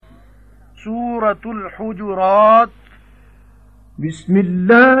سورة الحجرات. بسم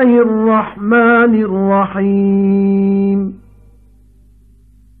الله الرحمن الرحيم.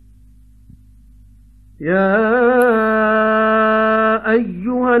 يا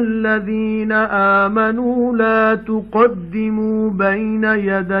أيها الذين آمنوا لا تقدموا بين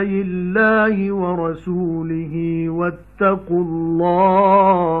يدي الله ورسوله واتقوا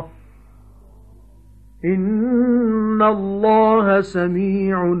الله إن الله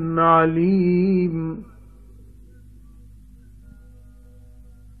سميع عليم.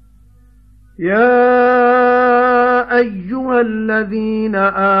 يا أيها الذين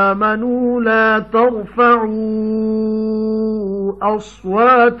آمنوا لا ترفعوا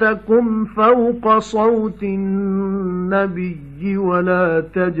أصواتكم فوق صوت النبي ولا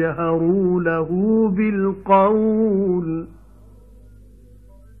تجهروا له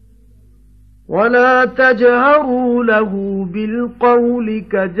بالقول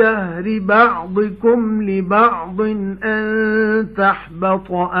كجهر بعضكم لبعض أن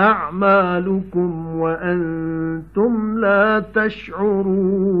تحبط أعمالكم وأنتم لا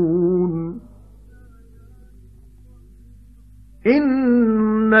تشعرون.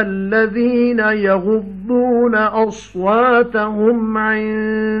 إن الذين يغضون أصواتهم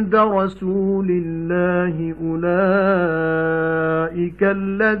عند رسول الله أولئك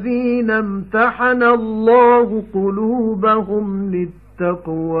الذين امتحن الله قلوبهم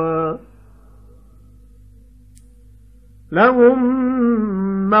للتقوى لهم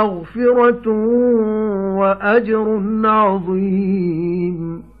مغفرة وأجر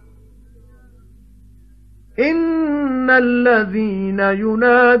عظيم. إن الذين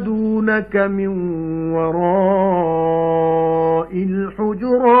ينادونك من وراء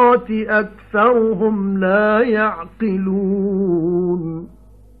الحجرات أكثرهم لا يعقلون.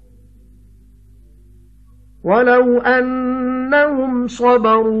 ولو أنهم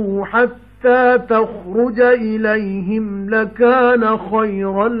صبروا حتى تخرج إليهم لكان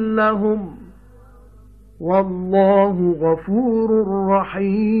خيرا لهم والله غفور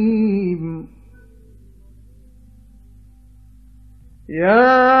رحيم.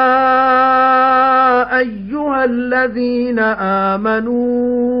 يا أيها الذين آمنوا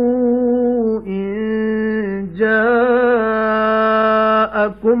إن جاءكم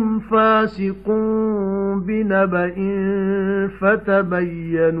فاسق بنبأ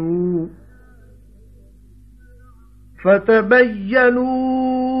فتبينوا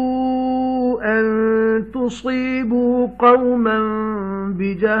أن تصيبوا قوما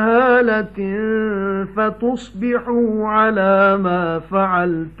بجهالة فتصبحوا على ما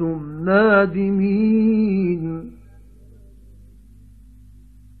فعلتم نادمين.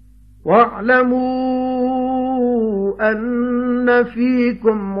 واعلموا أن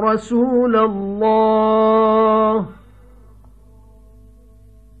فيكم رسول الله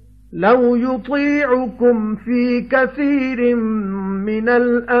لو يطيعكم في كثير من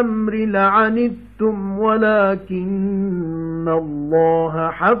الأمر لعنتم ولكن الله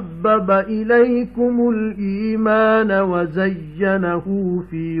حبب إليكم الإيمان وزينه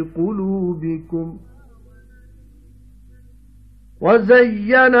في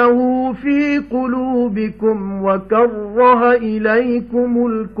قلوبكم وكره إليكم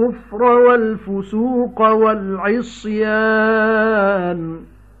الكفر والفسوق والعصيان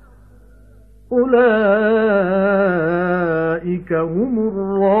أولئك هم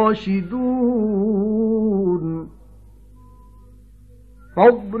الراشدون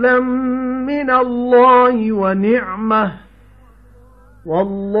فضلا من الله ونعمة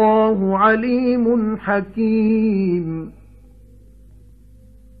والله عليم حكيم.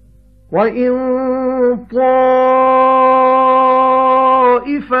 وإن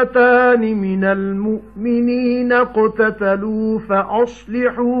طائفتان من المؤمنين اقتتلوا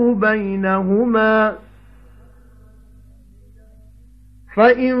فأصلحوا بينهما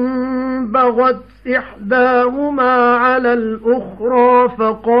فإن بغت إحداهما على الأخرى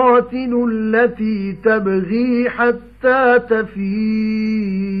فقاتلوا التي تبغي حتى تفيء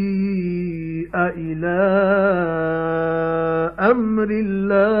إلى أمر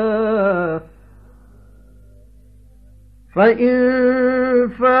الله فإن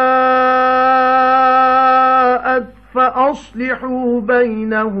فاءت فأصلحوا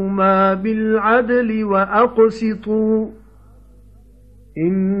بينهما بالعدل وأقسطوا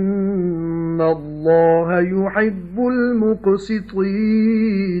إن الله يحب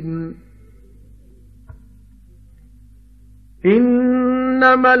المقسطين.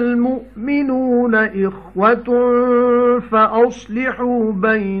 إنما المؤمنون إخوة فأصلحوا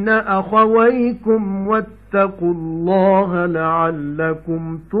بين أخويكم واتقوا الله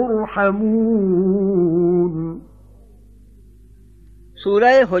لعلكم ترحمون.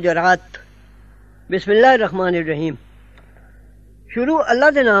 سورہ حجرات बिस्मिल्लाह रहमान रहीम। शुरू अल्लाह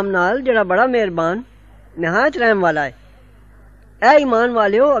दे नाम नाल जेड़ा बड़ा मेहरबान निहायत रहम वाला है। ऐ ईमान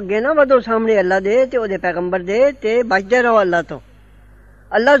वालियो अगे ना वधो सामने अल्लाह दे ते ओदे पैगंबर दे ते बचदे रहो अल्लाह तो।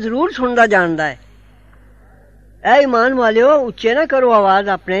 अल्लाह जरूर सुनदा जानदा है। ऐ ईमान वालियो उच्चे ना करो आवाज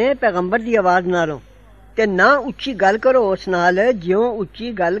अपने पैगंबर दी आवाज नालों ते ना उच्ची गल करो उस नाल जियों उच्ची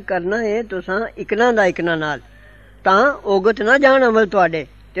गल करना है तुसां इकना दा इकना नाल, तां ओगत ना जान अमल तुहाडे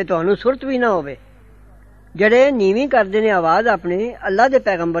ते तुहानू सुरत भी ना होवे। ਜਿਹੜੇ ਨੀਵੀਂ ਕਰਦੇ ਨੇ ਆਵਾਜ਼ ਆਪਣੇ ਅੱਲਾ ਦੇ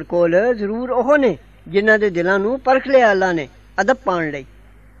ਪੈਗੰਬਰ ਕੋਲ ਜ਼ਰੂਰ ਉਹ ਨੇ ਜਿਨ੍ਹਾਂ ਦੇ ਦਿਲਾਂ ਨੂੰ ਪਰਖ ਲਿਆ ਅੱਲਾ ਨੇ ਅਦਬ ਪਾਉਣ ਲਈ।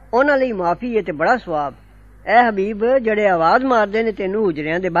 ਉਹਨਾਂ ਲਈ ਮਾਫੀ ਹੈ ਤੇ ਬੜਾ ਸਵਾਬ। ਐ ਹਬੀਬ ਜਿਹੜੇ ਆਵਾਜ਼ ਮਾਰਦੇ ਨੇ ਤੈਨੂੰ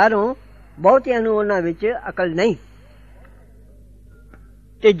ਹੁਜਰਿਆਂ ਦੇ ਬਾਹਰੋਂ, ਬਹੁਤਿਆਂ ਨੂੰ ਉਹਨਾਂ ਵਿੱਚ ਅਕਲ ਨਹੀਂ।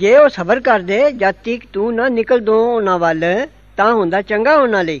 ਤੇ ਜੇ ਉਹ ਸਬਰ ਕਰਦੇ ਜਦ ਤੱਕ ਤੂੰ ਨਾ ਨਿਕਲ ਦੋ ਉਹਨਾਂ ਵੱਲ ਤਾਂ ਹੁੰਦਾ ਚੰਗਾ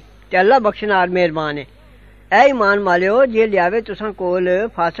ਉਹਨਾਂ ਲਈ ਤੇ ਅੱਲਾ ਬਖਸ਼ਨਾਰ ਮਿਹਰਬਾਨ ਹੈ। ऐ ईमान वालियो जे लियावे तुसां कोल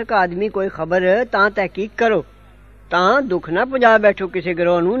फासिक आदमी कोई खबर तां तहकीक करो, तां दुख ना पुजा बैठो किसी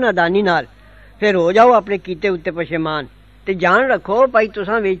गिरोह नूं नादानी नाल, फिर हो जाओ अपने कीते उत्ते पशेमान। ते जान रखो भाई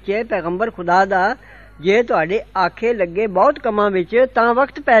तुसां विच पैगंबर खुदा दा जे तुहाडे आखे लगे बहुत कमां विच तां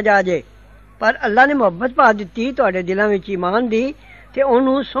वक्त पै जा जे, पर अल्लाह ने मुहब्बत पा दित्ती तुहाडे दिलां विच ईमान दी ते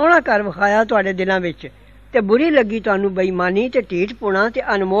ओनू सोहना कर विखाया तुहाडे दिलां विच, ते बुरी लगी तुहानू बेईमानी ते ढीठ पुना ते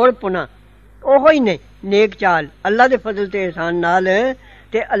अनमोल पुना। ओहो ही ने नेक चाल अल्लाह दे फजल ते एहसान नाल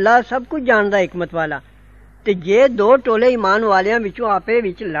ते अल्लाह सब कुछ जानदा हिकमत वाला। ते जे दो टोले ईमान वालियां विचों आपे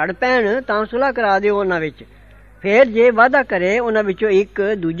विच लड़ पैण तां सुलह करा दिओ उन्हां विच। फिर जे वादा करे उन्हां विचों एक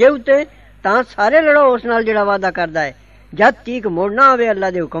दूजे उत्ते तां सारे लड़ो उस नाल जेड़ा वादा करदा है जद तक मुड़ ना आवे अल्लाह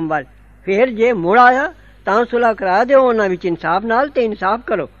दे हुक्म वाल। फिर जे मुड़ आया तां सुलह करा दिओ उन्हां विच इंसाफ नाल ते इंसाफ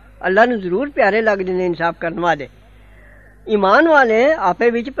करो। अल्लाह नूं जरूर प्यारे लगदे ने इंसाफ करन वाले। ईमान वाले आपे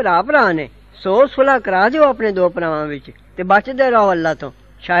विच भरा भरा ने, सो सुलह करा दिओ अपने दो भरावां विच ते बचदे रहो अल्लाह तो,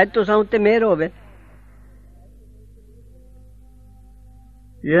 शायद तुसां उत्ते मेहर होवे।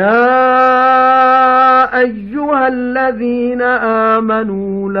 يا أيها الذين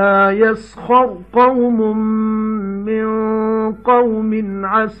آمنوا لا يسخر قوم من قوم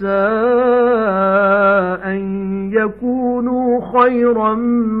عسى أن يكونوا خيرا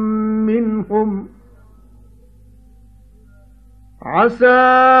منهم عسى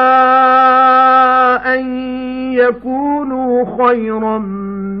أن يكونوا خيرا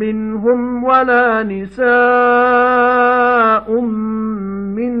منهم ولا نساء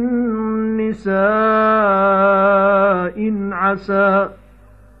من نساء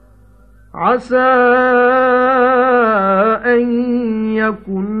عسى أن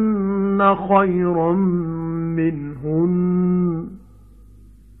يكن خيرا منهن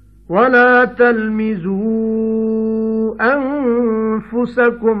ولا تلمزوا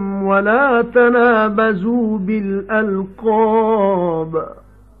أنفسكم ولا تنابزوا بالألقاب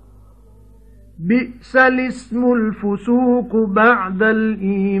بئس الاسم الفسوق بعد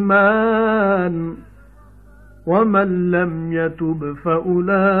الإيمان ومن لم يتب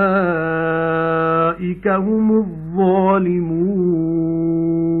فأولئك هم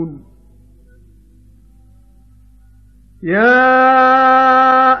الظالمون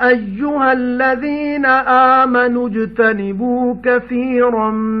يا أيها الذين آمنوا اجتنبوا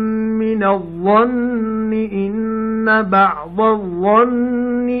كثيرا من الظن إن بعض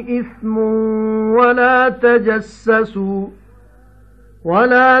الظن إثم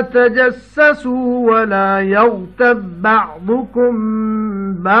ولا تجسسوا ولا يغتب بعضكم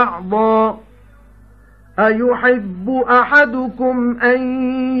بعضا أيحب أحدكم أن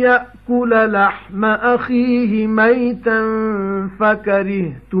يأكل لحم أخيه ميتا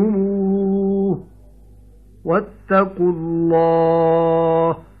فكرهتموه واتقوا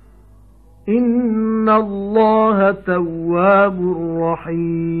الله إن الله تواب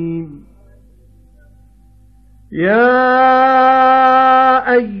رحيم يا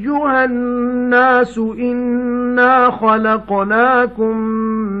أيها الناس إنا خلقناكم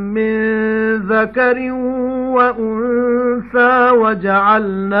من ذكر وأنثى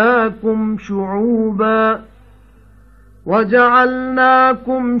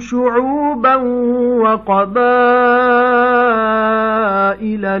وجعلناكم شعوبا وقبائل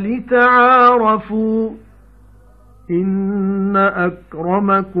لتعارفوا إن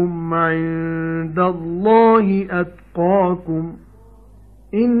أكرمكم عند الله أتقاكم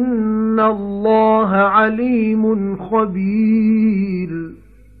إن الله عليم خبير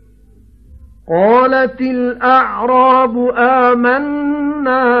قالت الأعراب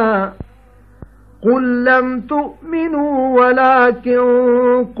آمنا قل لم تؤمنوا ولكن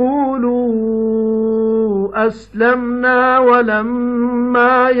قولوا أسلمنا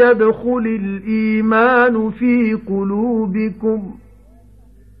ولما يدخل الإيمان في قلوبكم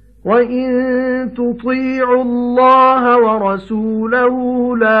وَإِن تُطِيعُوا اللَّهَ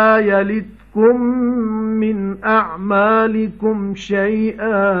وَرَسُولَهُ لَا يَلِتْكُم مِّنْ أَعْمَالِكُمْ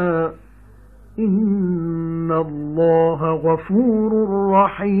شَيْئًا إِنَّ اللَّهَ غَفُورٌ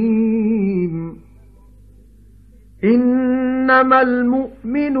رَّحِيمٌ إِنَّمَا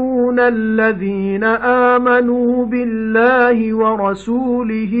الْمُؤْمِنُونَ الَّذِينَ آمَنُوا بِاللَّهِ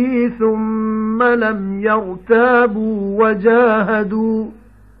وَرَسُولِهِ ثُمَّ لَمْ يَرْتَابُوا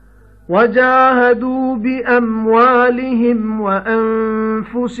وَجَاهَدُوا بِأَمْوَالِهِمْ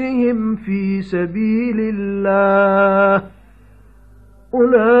وَأَنفُسِهِمْ فِي سَبِيلِ اللَّهِ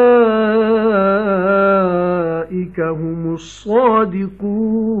أُولَئِكَ هُمُ الصَّادِقُونَ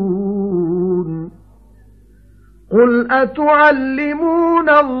قُلْ أَتُعَلِّمُونَ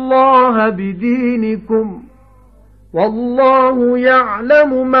اللَّهَ بِدِينِكُمْ وَاللَّهُ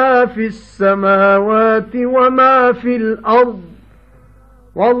يَعْلَمُ مَا فِي السَّمَاوَاتِ وَمَا فِي الْأَرْضِ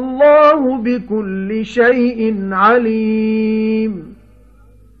وَاللَّهُ بِكُلِّ شَيْءٍ عَلِيمٌ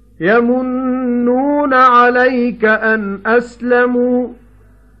يَمُنُّونَ عَلَيْكَ أَنْ أَسْلَمُوا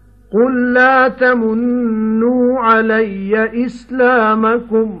قُل لَّا تَمُنُّوا عَلَيَّ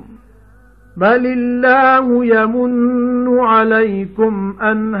إِسْلَامَكُمْ بَلِ اللَّهُ يَمُنُّ عَلَيْكُمْ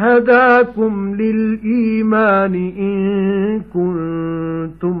أَنْ هَدَاكُمْ لِلْإِيمَانِ إِن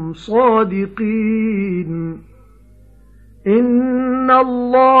كُنتُمْ صَادِقِينَ إِنَّ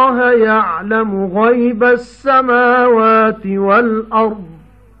اللَّهَ يَعْلَمُ غَيْبَ السَّمَاوَاتِ وَالْأَرْضِ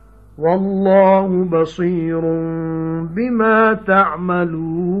وَاللَّهُ بَصِيرٌ بِمَا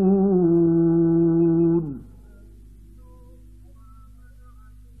تَعْمَلُونَ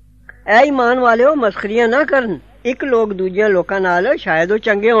ऐ ईमान वालिओ मस्खरियां ना करन ਇੱਕ ਲੋਕ ਦੂਜਿਆਂ ਲੋਕਾਂ ਨਾਲ ਸ਼ਾਇਦ ਉਹ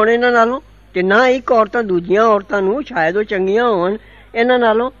ਚੰਗੇ ਹੋਣ ਇਹਨਾਂ ਨਾਲੋਂ ਤੇ ਨਾ ਇੱਕ ਔਰਤਾਂ ਦੂਜੀਆਂ ਔਰਤਾਂ ਨੂੰ ਸ਼ਾਇਦ ਉਹ ਚੰਗੀਆਂ ਹੋਣ ਇਹਨਾਂ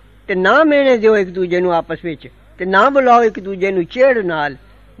ਨਾਲੋਂ ਤੇ ਨਾ ਮਿਹਣੇ ਦਿਓ ਇੱਕ ਦੂਜੇ ਨੂੰ ਆਪਸ ਵਿੱਚ ਤੇ ਨਾ ਬੁਲਾਓ ਇੱਕ ਦੂਜੇ ਨੂੰ ਛੇੜ ਨਾਲ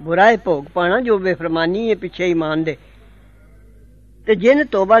ਬੁਰਾਈ ਭੋਗ ਪਾਣਾ ਜੋ ਬੇਫਰਮਾਨੀ ਹੈ ਪਿੱਛੇ ਈਮਾਨ ਦੇ ਤੇ ਜਿਨ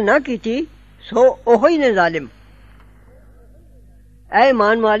ਤੋਬਾ ਨਾ ਕੀਤੀ ਸੋ ਉਹੋ ਹੀ ਨੇ ਜ਼ਾਲਿਮ ਐ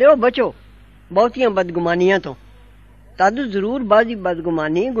ਈਮਾਨ ਵਾਲਿਓ ਬਚੋ ਬਹੁਤੀਆਂ ਬਦਗੁਮਾਨੀਆਂ ਤੋਂ ਤਦ ਜ਼ਰੂਰ ਬਾਜ਼ੀ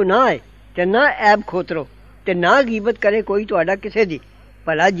ਬਦਗੁਮਾਨੀ ਗੁਨਾਹ ਹੈ ਤੇ ਨਾ ਐਬ ਖੋਤਰੋ ਤੇ ਨਾ ਗੀਬਤ ਕਰੇ ਕੋਈ ਤੁਹਾਡਾ ਕਿਸੇ ਦੀ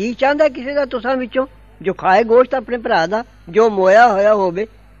ਭਲਾ ਜੀ ਚਾਹੁੰਦਾ ਕਿਸੇ ਦਾ ਤੁਸਾਂ ਵਿੱਚੋਂ ਜੋ ਖਾਏ ਗੋਸ਼ਤ ਆਪਣੇ ਭਰਾ ਦਾ ਜੋ ਮੋਇਆ ਹੋਇਆ ਹੋਵੇ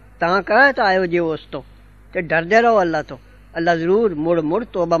ਤਾਂ ਕਹਿ ਤਾਂ ਆਇਓ ਜੇ ਉਸ ਤੋਂ ਤੇ ਡਰਦੇ ਰਹੋ ਅੱਲਾ ਤੋਂ ਅੱਲਾ ਜ਼ਰੂਰ ਮੁੜ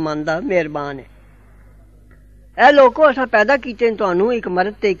ਤੋਬਾ ਮੰਨਦਾ ਮਿਹਰਬਾਨ ਹੈ ਇਹ ਲੋਕੋ ਅਸਾਂ ਪੈਦਾ ਕੀਤੇ ਨੇ ਤੁਹਾਨੂੰ ਇੱਕ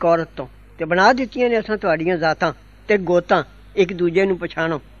ਮਰਦ ਤੇ ਇੱਕ ਔਰਤ ਤੋਂ ਤੇ ਬਣਾ ਦਿੱਤੀਆਂ ਨੇ ਅਸਾਂ ਤੁਹਾਡੀਆਂ ਜ਼ਾਤਾਂ ਤੇ ਗੋਤਾਂ ਇੱਕ ਦੂਜੇ ਨੂੰ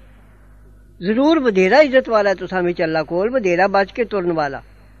ਪਛਾਣੋ ਜ਼ਰੂਰ ਵਧੇਰਾ ਇੱਜ਼ਤ ਵਾਲਾ ਤੁਸਾਂ ਵਿੱਚ ਅੱਲਾ ਕੋਲ ਵਧੇਰਾ ਬਚ ਕੇ ਤੁਰਨ ਵਾਲਾ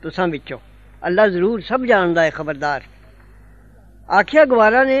ਤੁਸਾਂ ਵਿੱਚੋਂ ਅੱਲਾ ਜ਼ਰੂਰ ਸਭ ਜਾਣਦਾ ਹੈ ਖਬਰਦਾਰ ਆਖਿਆ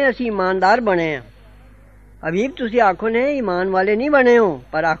ਗਵਾਰਾ ਨੇ ਅਸੀਂ ਈਮਾਨਦਾਰ ਬਣੇ ਆ ਹਬੀਬ ਤੁਸੀਂ ਆਖੋ ਨੇ ਈਮਾਨ ਵਾਲੇ ਨਹੀਂ ਬਣੇ ਹੋ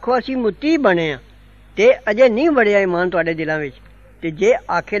ਪਰ ਆਖੋ ਅਸੀਂ ਮੁੱਤੀ ਬਣੇ ਆ ਤੇ ਅਜੇ ਨਹੀਂ ਵੜਿਆ ਈਮਾਨ ਤੁਹਾਡੇ ਦਿਲਾਂ ਵਿੱਚ ਤੇ ਜੇ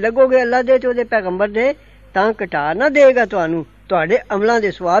ਆਖੇ ਲੱਗੋਗੇ ਅੱਲਾ ਦੇ ਤੇ ਉਹਦੇ ਪੈਗੰਬਰ ਦੇ ਤਾਂ ਘਟਾ ਨਾ ਦੇਗਾ ਤੁਹਾਨੂੰ ਤੁਹਾਡੇ ਅਮਲਾਂ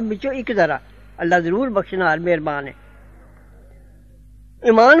ਦੇ ਸਵਾਬ ਵਿੱਚੋਂ ਇੱਕ ਜ਼ਰਾ ਅੱਲਾ ਜ਼ਰੂਰ ਬਖਸ਼ਣਹਾਰ ਮਿਹਰਬਾਨ ਹੈ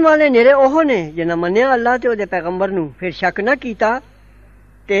ਈਮਾਨ ਵਾਲੇ ਨਿਰੇ ਉਹ ਨੇ ਜਿਨ੍ਹਾਂ ਮੰਨਿਆ ਅੱਲਾ ਤੇ ਉਹਦੇ ਪੈਗੰਬਰ ਨੂੰ ਫਿਰ ਸ਼ੱਕ ਨਾ ਕੀਤਾ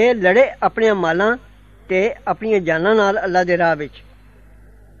ਤੇ ਲੜੇ ਆਪਣੀਆਂ ਮਾਲਾਂ ਤੇ ਆਪਣੀਆਂ ਜਾਨਾਂ ਨਾਲ ਅੱਲਾ ਦੇ ਰਾਹ ਵਿੱਚ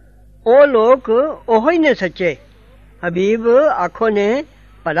ਉਹ ਲੋਕ ਉਹੋ ਹੀ ਨੇ ਸੱਚੇ ਹਬੀਬ ਆਖੋ ਨੇ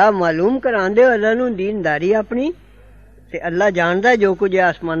ਭਲਾ ਮਾਲੂਮ ਕਰਾਂਦੇ ਅੱਲਾ ਨੂੰ ਦੀਨਦਾਰੀ ਆਪਣੀ ਤੇ ਅੱਲਾ ਜਾਣਦਾ ਜੋ ਕੁਝ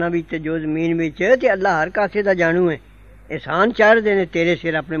ਆਸਮਾਨਾਂ ਵਿੱਚ ਤੇ ਜੋ ਜ਼ਮੀਨ ਵਿੱਚ ਤੇ ਅੱਲਾ ਹਰ ਕਾਸੇ ਦਾ ਜਾਣੂ ਹੈ ਇਹਸਾਨ ਚਾੜਦੇ ਨੇ ਤੇਰੇ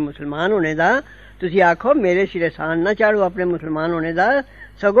ਸਿਰ ਆਪਣੇ ਮੁਸਲਮਾਨ ਹੋਣੇ ਦਾ ਤੁਸੀਂ ਆਖੋ ਮੇਰੇ ਸਿਰ ਇਹਸਾਨ ਨਾ ਚਾੜੋ ਆਪਣੇ ਮੁਸਲਮਾਨ ਹੋਣੇ ਦਾ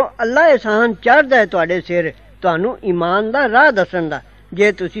ਸਗੋਂ ਅੱਲਾ ਇਹਸਾਨ ਚਾੜਦਾ ਹੈ ਤੁਹਾਡੇ ਸਿਰ ਤੁਹਾਨੂੰ ਈਮਾਨ ਦਾ ਰਾਹ ਦੱਸਣ ਦਾ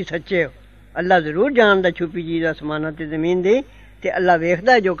ਜੇ ਤੁਸੀਂ ਸੱਚੇ ਹੋ ਅੱਲਾ ਜ਼ਰੂਰ ਜਾਣਦਾ ਛੁਪੀ ਚੀਜ਼ ਆਸਮਾਨਾਂ ਤੇ ਜ਼ਮੀਨ ਦੀ ਤੇ ਅੱਲਾ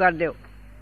ਵੇਖਦਾ ਜੋ ਕਰਦੇ ਹੋ